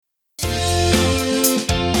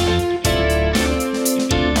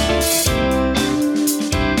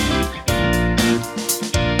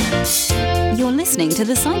listening to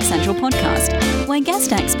the Psych Central podcast, where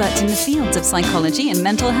guest experts in the fields of psychology and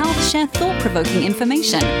mental health share thought-provoking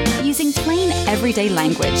information using plain, everyday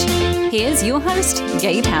language. Here's your host,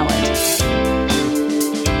 Gabe Howard.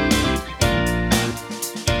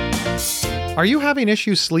 Are you having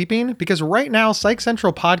issues sleeping? Because right now, Psych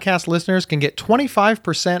Central podcast listeners can get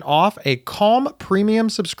 25% off a Calm premium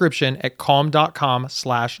subscription at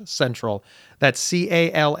calm.com/central. That's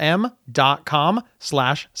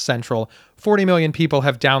CALM.com/central. 40 million people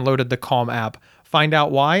have downloaded the Calm app. Find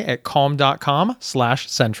out why at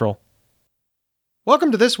calm.com/central.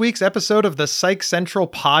 Welcome to this week's episode of the Psych Central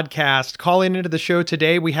podcast. Calling into the show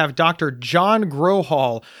today, we have Dr. John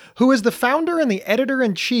Grohol, who is the founder and the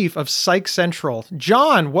editor-in-chief of Psych Central.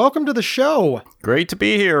 John, welcome to the show. Great to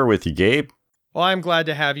be here with you, Gabe. Well, I'm glad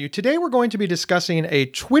to have you. Today, we're going to be discussing a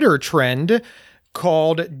Twitter trend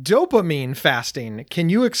called dopamine fasting. Can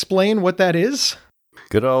you explain what that is?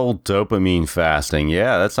 Good old dopamine fasting.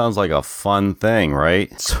 Yeah, that sounds like a fun thing,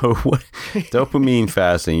 right? So what dopamine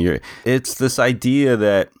fasting, it's this idea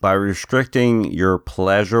that by restricting your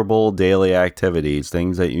pleasurable daily activities,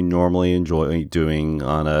 things that you normally enjoy doing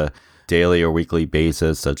on a daily or weekly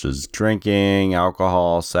basis, such as drinking,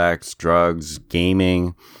 alcohol, sex, drugs,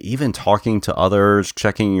 gaming, even talking to others,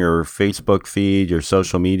 checking your Facebook feed, your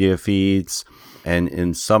social media feeds, and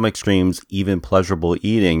in some extremes, even pleasurable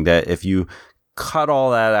eating, that if you cut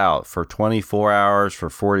all that out for 24 hours, for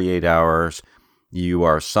 48 hours, you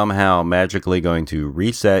are somehow magically going to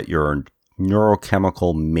reset your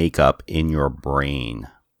neurochemical makeup in your brain.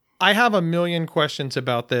 I have a million questions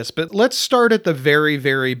about this, but let's start at the very,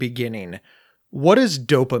 very beginning. What is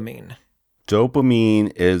dopamine?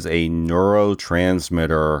 Dopamine is a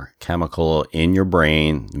neurotransmitter chemical in your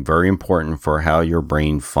brain, very important for how your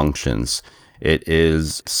brain functions. It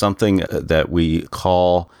is something that we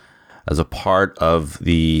call as a part of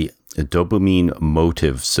the dopamine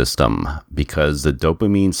motive system, because the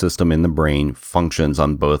dopamine system in the brain functions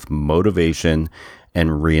on both motivation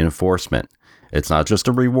and reinforcement. It's not just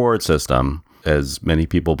a reward system, as many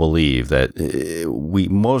people believe, that we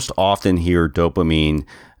most often hear dopamine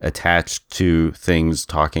attached to things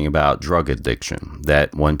talking about drug addiction,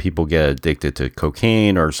 that when people get addicted to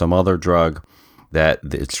cocaine or some other drug, that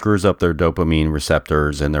it screws up their dopamine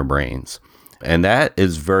receptors in their brains. And that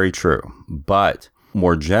is very true. But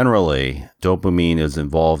more generally, dopamine is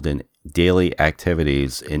involved in daily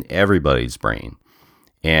activities in everybody's brain.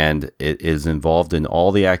 And it is involved in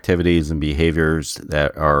all the activities and behaviors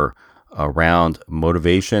that are around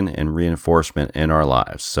motivation and reinforcement in our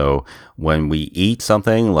lives. So when we eat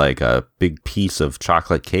something like a big piece of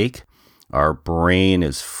chocolate cake, our brain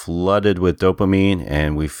is flooded with dopamine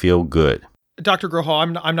and we feel good. Dr.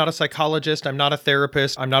 Grohol, I'm not a psychologist, I'm not a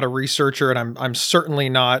therapist, I'm not a researcher, and I'm certainly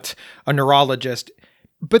not a neurologist.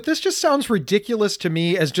 But this just sounds ridiculous to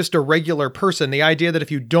me as just a regular person. The idea that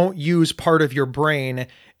if you don't use part of your brain,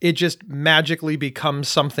 it just magically becomes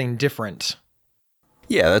something different.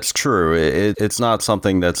 Yeah, that's true. It's not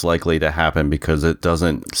something that's likely to happen because it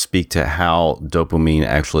doesn't speak to how dopamine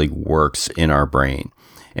actually works in our brain.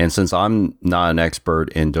 And since I'm not an expert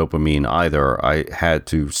in dopamine either, I had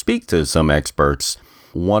to speak to some experts,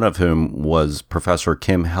 one of whom was Professor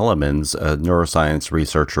Kim Hellemans, a neuroscience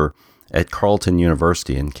researcher at Carleton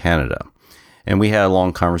University in Canada. And we had a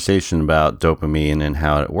long conversation about dopamine and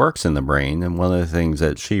how it works in the brain. And one of the things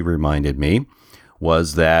that she reminded me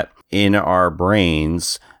was that in our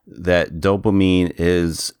brains, that dopamine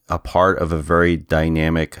is a part of a very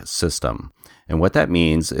dynamic system. And what that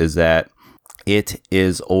means is that it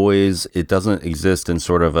doesn't exist in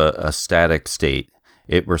sort of a static state.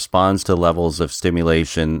 It responds to levels of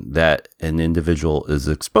stimulation that an individual is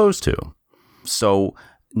exposed to. So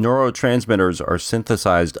neurotransmitters are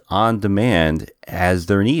synthesized on demand as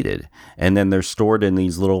they're needed. And then they're stored in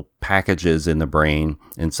these little packages in the brain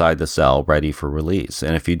inside the cell ready for release.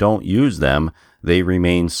 And if you don't use them, they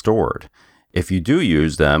remain stored. If you do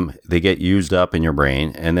use them, they get used up in your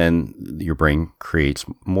brain, and then your brain creates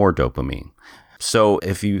more dopamine. So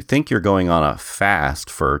if you think you're going on a fast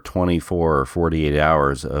for 24 or 48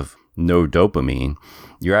 hours of no dopamine,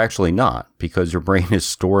 you're actually not, because your brain is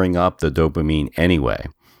storing up the dopamine anyway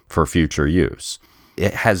for future use.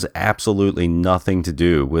 It has absolutely nothing to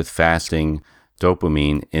do with fasting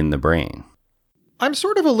dopamine in the brain. I'm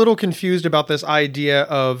sort of a little confused about this idea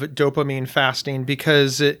of dopamine fasting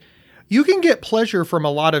because you can get pleasure from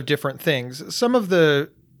a lot of different things. Some of the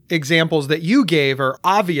examples that you gave are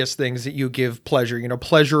obvious things that you give pleasure,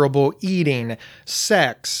 pleasurable eating,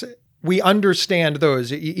 sex. We understand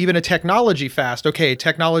those. Even a technology fast. Okay,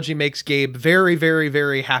 technology makes Gabe very, very,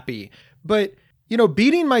 very happy. But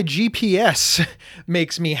Beating my GPS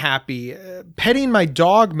makes me happy. Petting my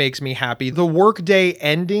dog makes me happy. The workday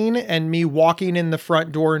ending and me walking in the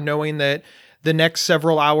front door knowing that the next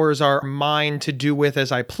several hours are mine to do with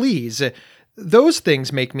as I please. Those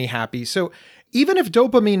things make me happy. So even if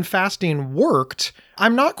dopamine fasting worked,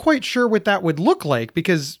 I'm not quite sure what that would look like,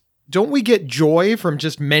 because don't we get joy from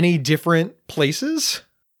just many different places?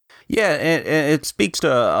 Yeah, and it speaks to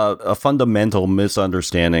a fundamental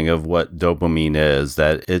misunderstanding of what dopamine is,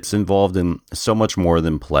 that it's involved in so much more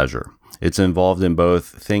than pleasure. It's involved in both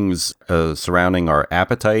things surrounding our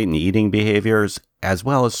appetite and eating behaviors, as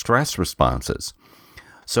well as stress responses.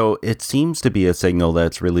 So it seems to be a signal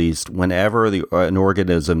that's released whenever an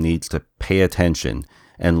organism needs to pay attention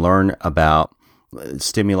and learn about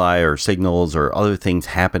stimuli or signals or other things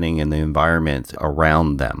happening in the environment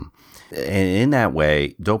around them. And in that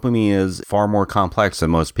way, dopamine is far more complex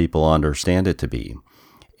than most people understand it to be.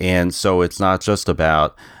 And so it's not just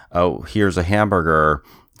about, oh, here's a hamburger,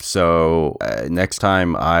 so next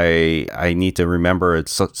time I need to remember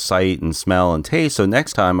its sight and smell and taste. So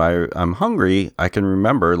next time I'm hungry, I can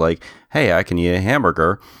remember, like, hey, I can eat a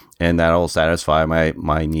hamburger, and that'll satisfy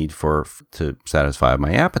my need to satisfy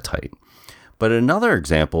my appetite. But another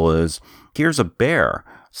example is, here's a bear.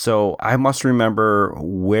 So I must remember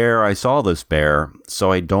where I saw this bear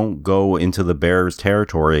so I don't go into the bear's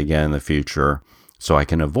territory again in the future, so I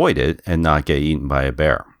can avoid it and not get eaten by a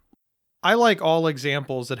bear. I like all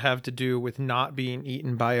examples that have to do with not being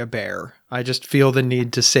eaten by a bear. I just feel the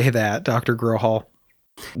need to say that, Dr. Grohol.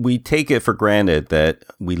 We take it for granted that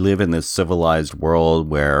we live in this civilized world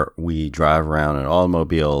where we drive around in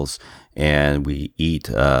automobiles and we eat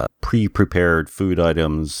pre-prepared food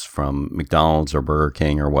items from McDonald's or Burger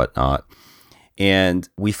King or whatnot. And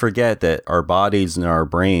we forget that our bodies and our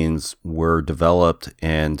brains were developed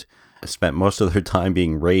and spent most of their time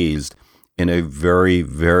being raised in a very,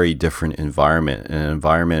 very different environment, an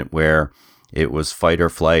environment where it was fight or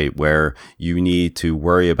flight, where you need to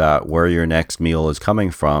worry about where your next meal is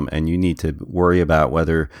coming from, and you need to worry about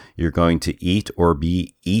whether you're going to eat or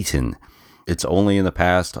be eaten. It's only in the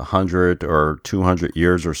past 100 or 200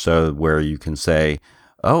 years or so where you can say,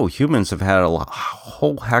 oh, humans have had a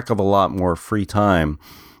whole heck of a lot more free time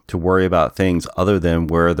to worry about things other than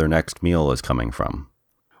where their next meal is coming from.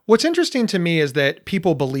 What's interesting to me is that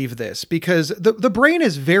people believe this because the brain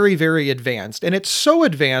is very, very advanced. And it's so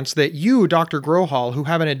advanced that you, Dr. Grohol, who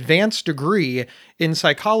have an advanced degree in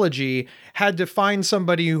psychology, had to find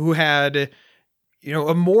somebody who had,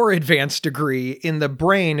 a more advanced degree in the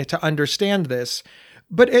brain to understand this.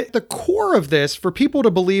 But at the core of this, for people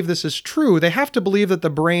to believe this is true, they have to believe that the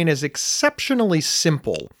brain is exceptionally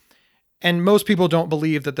simple. And most people don't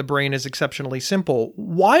believe that the brain is exceptionally simple.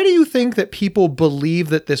 Why do you think that people believe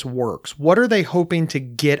that this works? What are they hoping to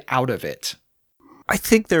get out of it? I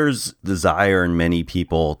think there's desire in many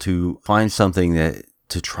people to find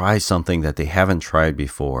to try something that they haven't tried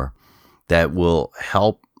before that will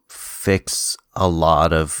help fix a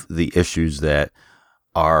lot of the issues that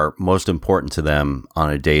are most important to them on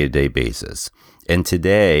a day-to-day basis. And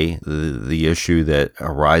today, the issue that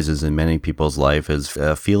arises in many people's life is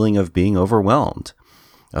a feeling of being overwhelmed,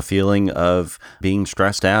 a feeling of being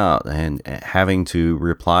stressed out and having to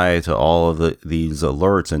reply to all of these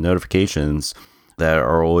alerts and notifications that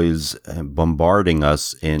are always bombarding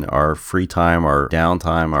us in our free time, our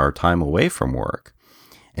downtime, our time away from work.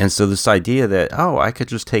 And so this idea that, I could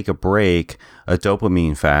just take a break, a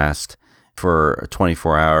dopamine fast, for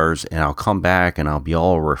 24 hours and I'll come back and I'll be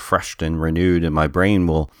all refreshed and renewed and my brain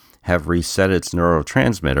will have reset its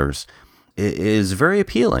neurotransmitters, it is very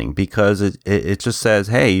appealing because it just says,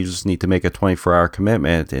 hey, you just need to make a 24-hour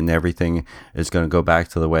commitment and everything is going to go back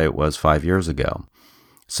to the way it was 5 years ago.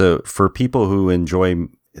 So for people who enjoy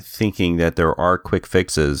thinking that there are quick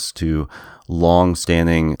fixes to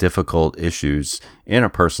long-standing difficult issues in a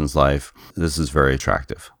person's life, this is very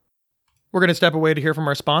attractive. We're going to step away to hear from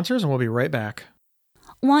our sponsors, and we'll be right back.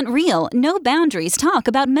 Want real, no boundaries talk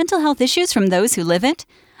about mental health issues from those who live it?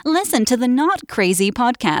 Listen to the Not Crazy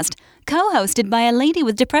podcast, co-hosted by a lady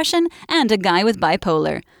with depression and a guy with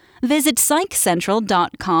bipolar. Visit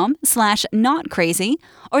psychcentral.com/notcrazy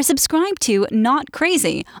or subscribe to Not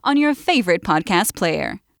Crazy on your favorite podcast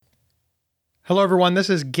player. Hello, everyone. This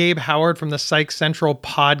is Gabe Howard from the Psych Central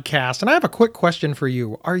podcast, and I have a quick question for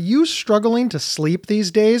you. Are you struggling to sleep these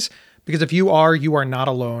days? Because if you are not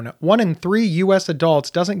alone. 1 in 3 U.S. adults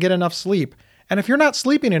doesn't get enough sleep. And if you're not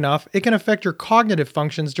sleeping enough, it can affect your cognitive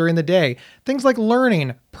functions during the day. Things like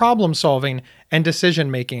learning, problem solving, and decision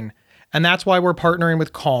making. And that's why we're partnering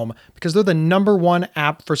with Calm, because they're the #1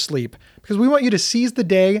 app for sleep. Because we want you to seize the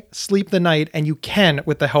day, sleep the night, and you can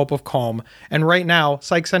with the help of Calm. And right now,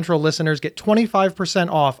 Psych Central listeners get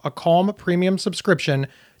 25% off a Calm premium subscription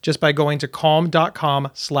just by going to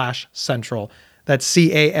calm.com/central. That's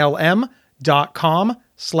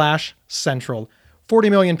CALM.com/central. 40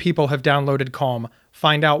 million people have downloaded Calm.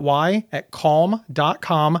 Find out why at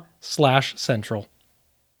calm.com/central.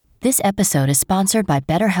 This episode is sponsored by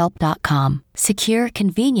BetterHelp.com. Secure,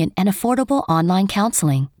 convenient, and affordable online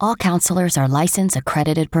counseling. All counselors are licensed,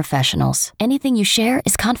 accredited professionals. Anything you share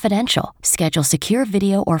is confidential. Schedule secure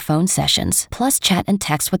video or phone sessions, plus chat and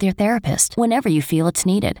text with your therapist whenever you feel it's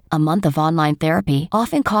needed. A month of online therapy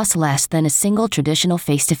often costs less than a single traditional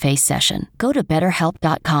face-to-face session. Go to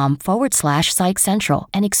BetterHelp.com/Psych Central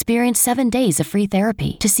and experience 7 days of free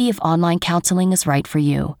therapy to see if online counseling is right for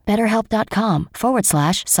you.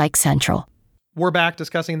 BetterHelp.com/Psych Central. We're back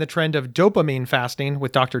discussing the trend of dopamine fasting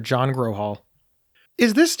with Dr. John Grohol.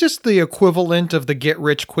 Is this just the equivalent of the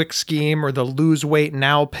get-rich-quick scheme or the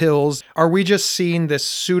lose-weight-now pills? Are we just seeing this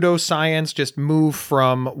pseudoscience just move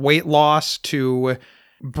from weight loss to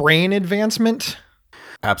brain advancement?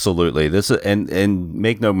 Absolutely. This is, and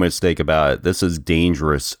make no mistake about it, this is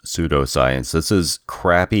dangerous pseudoscience. This is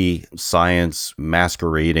crappy science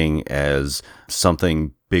masquerading as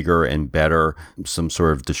something bigger and better, some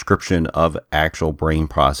sort of description of actual brain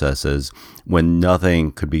processes, when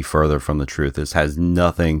nothing could be further from the truth. This has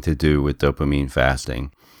nothing to do with dopamine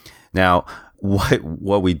fasting. Now,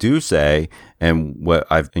 what we do say, and what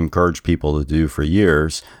I've encouraged people to do for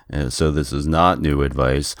years, so this is not new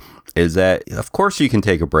advice, is that of course you can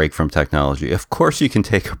take a break from technology. Of course you can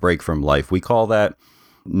take a break from life. We call that,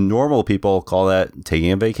 normal people call that taking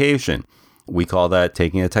a vacation. We call that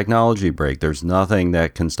taking a technology break. There's nothing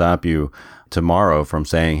that can stop you tomorrow from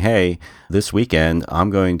saying, hey, this weekend I'm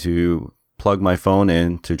going to plug my phone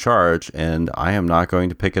in to charge and I am not going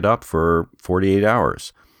to pick it up for 48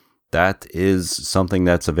 hours. That is something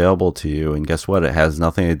that's available to you. And guess what? It has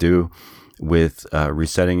nothing to do with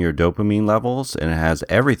resetting your dopamine levels, and it has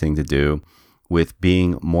everything to do with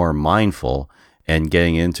being more mindful and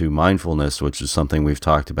getting into mindfulness, which is something we've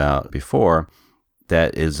talked about before.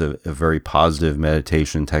 That is a very positive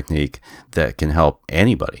meditation technique that can help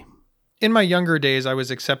anybody. In my younger days, I was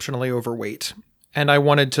exceptionally overweight, and I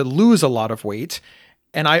wanted to lose a lot of weight,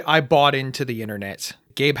 and I bought into the internet.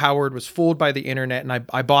 Gabe Howard was fooled by the internet, and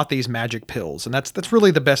I bought these magic pills. And that's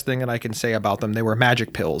really the best thing that I can say about them. They were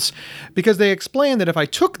magic pills because they explained that if I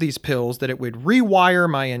took these pills, that it would rewire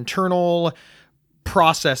my internal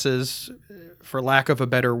processes, for lack of a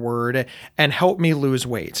better word, and help me lose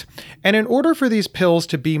weight. And in order for these pills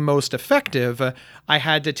to be most effective, I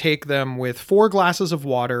had to take them with 4 glasses of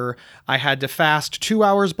water. I had to fast 2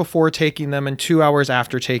 hours before taking them and 2 hours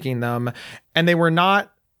after taking them. And they were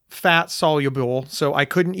not fat soluble, so I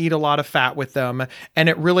couldn't eat a lot of fat with them. And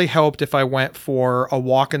it really helped if I went for a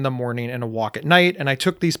walk in the morning and a walk at night. And I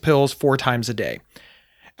took these pills 4 times a day.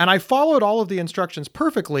 And I followed all of the instructions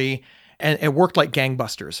perfectly, and it worked like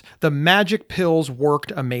gangbusters. The magic pills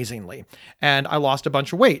worked amazingly, and I lost a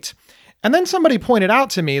bunch of weight. And then somebody pointed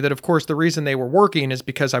out to me that, of course, the reason they were working is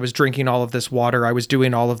because I was drinking all of this water, I was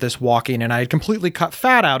doing all of this walking, and I had completely cut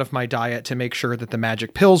fat out of my diet to make sure that the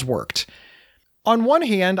magic pills worked. On one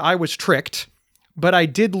hand, I was tricked, but I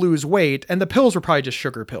did lose weight, and the pills were probably just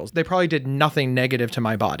sugar pills. They probably did nothing negative to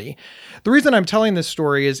my body. The reason I'm telling this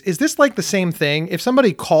story is this like the same thing? If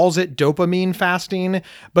somebody calls it dopamine fasting,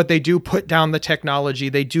 but they do put down the technology,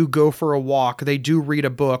 they do go for a walk, they do read a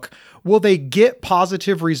book, will they get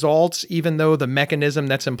positive results even though the mechanism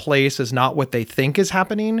that's in place is not what they think is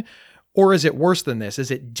happening? Or is it worse than this?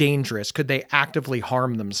 Is it dangerous? Could they actively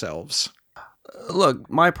harm themselves? Look,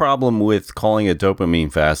 my problem with calling it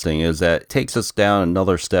dopamine fasting is that it takes us down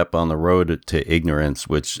another step on the road to ignorance,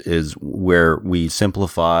 which is where we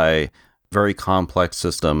simplify very complex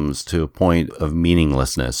systems to a point of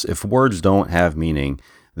meaninglessness. If words don't have meaning,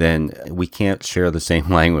 then we can't share the same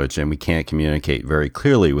language and we can't communicate very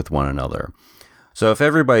clearly with one another. So if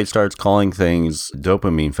everybody starts calling things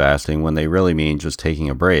dopamine fasting when they really mean just taking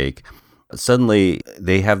a break, suddenly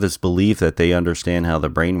they have this belief that they understand how the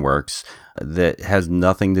brain works that has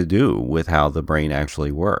nothing to do with how the brain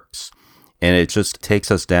actually works. And it just takes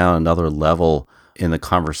us down another level in the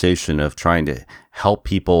conversation of trying to help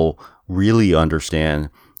people really understand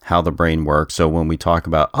how the brain works. So when we talk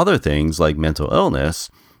about other things like mental illness,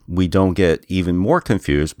 we don't get even more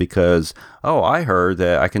confused because, oh, I heard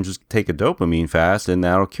that I can just take a dopamine fast and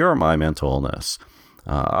that'll cure my mental illness.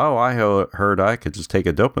 I heard I could just take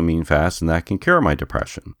a dopamine fast and that can cure my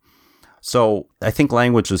depression. So I think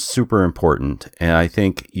language is super important, and I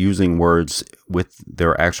think using words with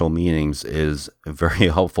their actual meanings is very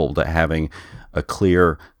helpful to having a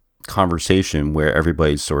clear conversation where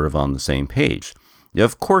everybody's sort of on the same page.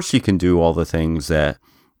 Of course, you can do all the things that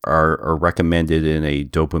are recommended in a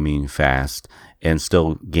dopamine fast and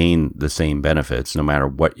still gain the same benefits no matter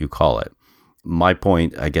what you call it. My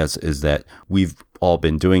point, I guess, is that we've all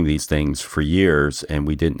been doing these things for years and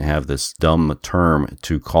we didn't have this dumb term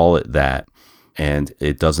to call it that. And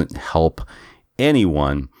it doesn't help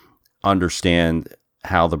anyone understand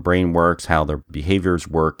how the brain works, how their behaviors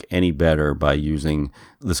work any better by using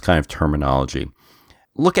this kind of terminology.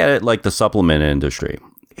 Look at it like the supplement industry.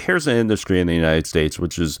 Here's an industry in the United States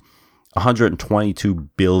which is 122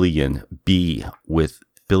 billion with $1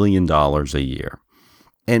 billion a year.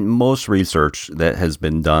 And most research that has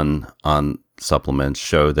been done on supplements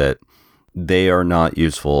show that they are not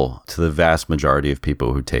useful to the vast majority of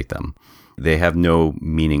people who take them. They have no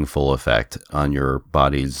meaningful effect on your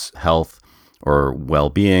body's health or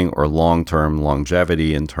well-being or long-term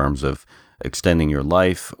longevity in terms of extending your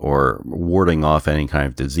life or warding off any kind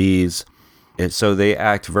of disease. So they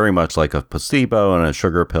act very much like a placebo and a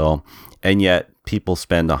sugar pill, and yet people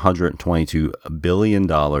spend $122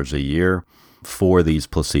 billion a year for these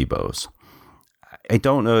placebos. I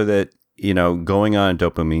don't know that, going on a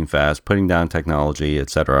dopamine fast, putting down technology,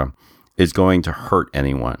 etc., is going to hurt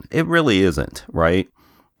anyone. It really isn't, right?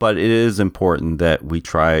 But it is important that we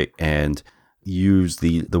try and use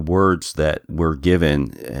the words that we're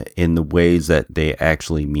given in the ways that they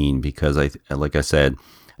actually mean, because like I said,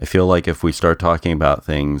 I feel like if we start talking about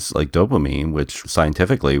things like dopamine, which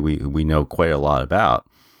scientifically we know quite a lot about,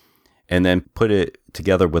 and then put it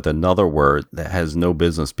together with another word that has no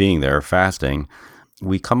business being there, fasting,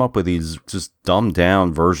 we come up with these just dumbed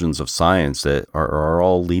down versions of science that are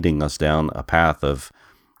all leading us down a path of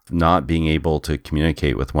not being able to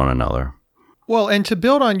communicate with one another. Well, and to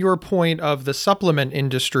build on your point of the supplement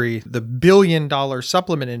industry, the billion-dollar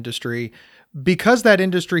supplement industry, because that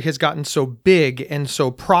industry has gotten so big and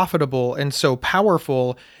so profitable and so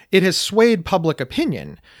powerful, it has swayed public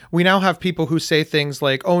opinion. We now have people who say things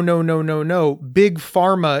like, oh, no, big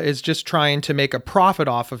pharma is just trying to make a profit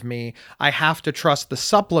off of me. I have to trust the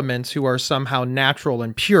supplements who are somehow natural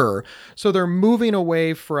and pure. So they're moving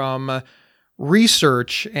away from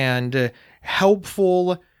research and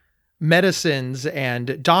helpful medicines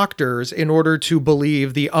and doctors in order to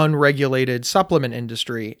believe the unregulated supplement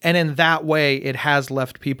industry. And in that way, it has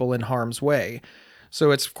left people in harm's way. So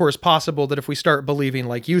it's, of course, possible that if we start believing,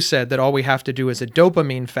 like you said, that all we have to do is a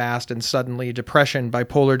dopamine fast and suddenly depression,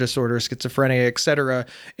 bipolar disorder, schizophrenia, etc.,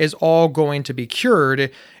 is all going to be cured,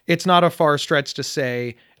 it's not a far stretch to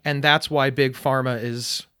say, and that's why Big Pharma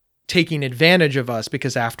is taking advantage of us,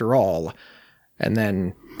 because after all, and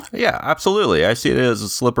then... Yeah, absolutely. I see it as a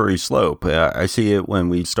slippery slope. I see it when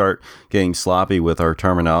we start getting sloppy with our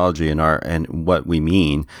terminology and what we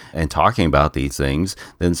mean and talking about these things,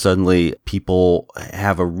 then suddenly people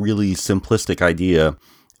have a really simplistic idea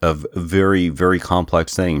of very, very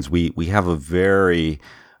complex things. We have a very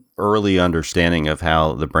early understanding of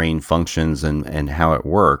how the brain functions and how it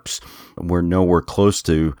works. We're nowhere close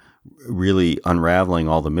to really unraveling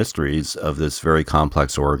all the mysteries of this very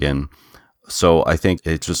complex organ. So I think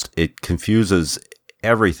it confuses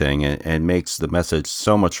everything and makes the message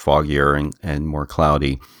so much foggier and more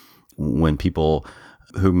cloudy when people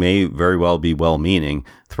who may very well be well-meaning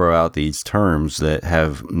throw out these terms that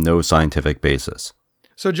have no scientific basis.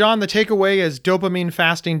 So, John, the takeaway is dopamine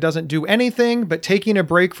fasting doesn't do anything, but taking a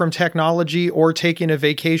break from technology or taking a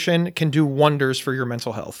vacation can do wonders for your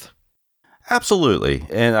mental health. Absolutely.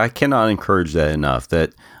 And I cannot encourage that enough,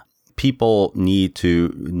 that people need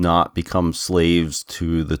to not become slaves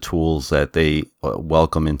to the tools that they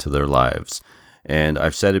welcome into their lives. And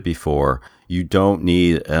I've said it before, you don't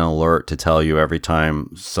need an alert to tell you every time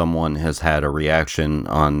someone has had a reaction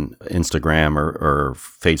on Instagram or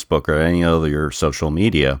Facebook or any other your social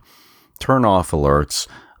media. Turn off alerts,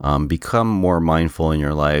 become more mindful in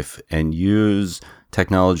your life, and use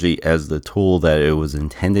technology as the tool that it was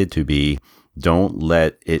intended to be. Don't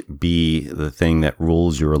let it be the thing that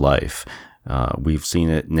rules your life. We've seen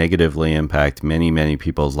it negatively impact many, many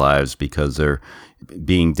people's lives because they're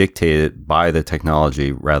being dictated by the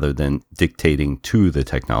technology rather than dictating to the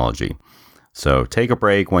technology. So take a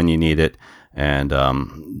break when you need it, and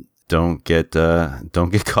don't get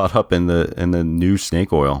caught up in the new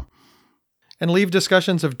snake oil. And leave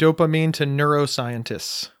discussions of dopamine to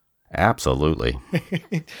neuroscientists. Absolutely.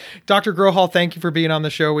 Dr. Grohol, thank you for being on the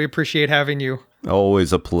show. We appreciate having you.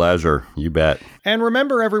 Always a pleasure. You bet. And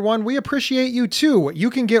remember, everyone, we appreciate you too. You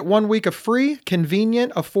can get 1 week of free,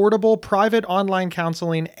 convenient, affordable, private online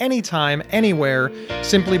counseling anytime, anywhere,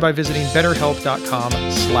 simply by visiting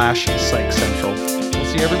betterhelp.com/psychcentral. We'll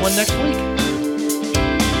see everyone next week.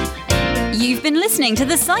 You've been listening to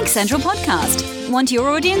the Psych Central podcast. Want your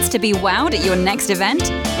audience to be wowed at your next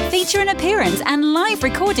event? Feature an appearance and live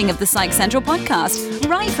recording of the Psych Central podcast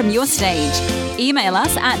right from your stage. Email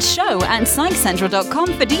us at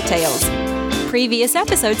show@psychcentral.com for details. Previous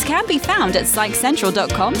episodes can be found at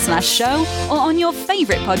psychcentral.com/show or on your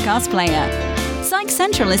favorite podcast player. Psych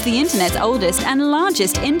Central is the internet's oldest and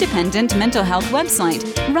largest independent mental health website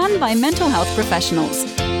run by mental health professionals.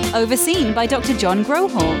 Overseen by Dr. John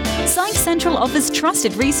Grohol, Psych Central offers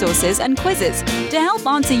trusted resources and quizzes to help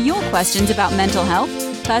answer your questions about mental health,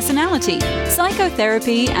 personality,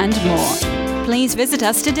 psychotherapy, and more. Please visit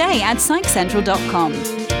us today at psychcentral.com.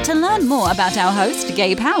 To learn more about our host,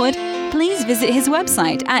 Gabe Howard, please visit his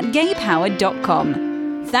website at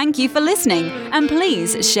gabehoward.com. Thank you for listening, and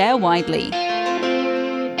please share widely.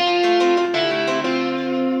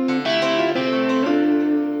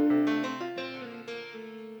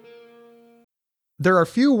 There are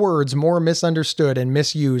few words more misunderstood and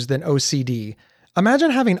misused than OCD.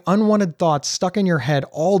 Imagine having unwanted thoughts stuck in your head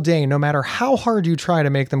all day, no matter how hard you try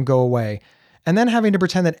to make them go away, and then having to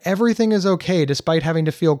pretend that everything is okay despite having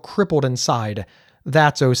to feel crippled inside.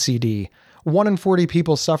 That's OCD. 1 in 40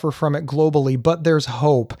 people suffer from it globally, but there's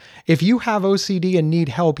hope. If you have OCD and need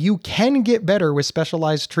help, you can get better with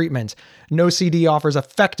specialized treatment. NoCD offers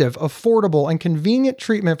effective, affordable, and convenient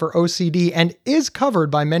treatment for OCD and is covered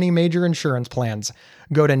by many major insurance plans.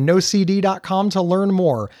 Go to nocd.com to learn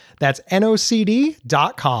more. That's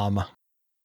nocd.com.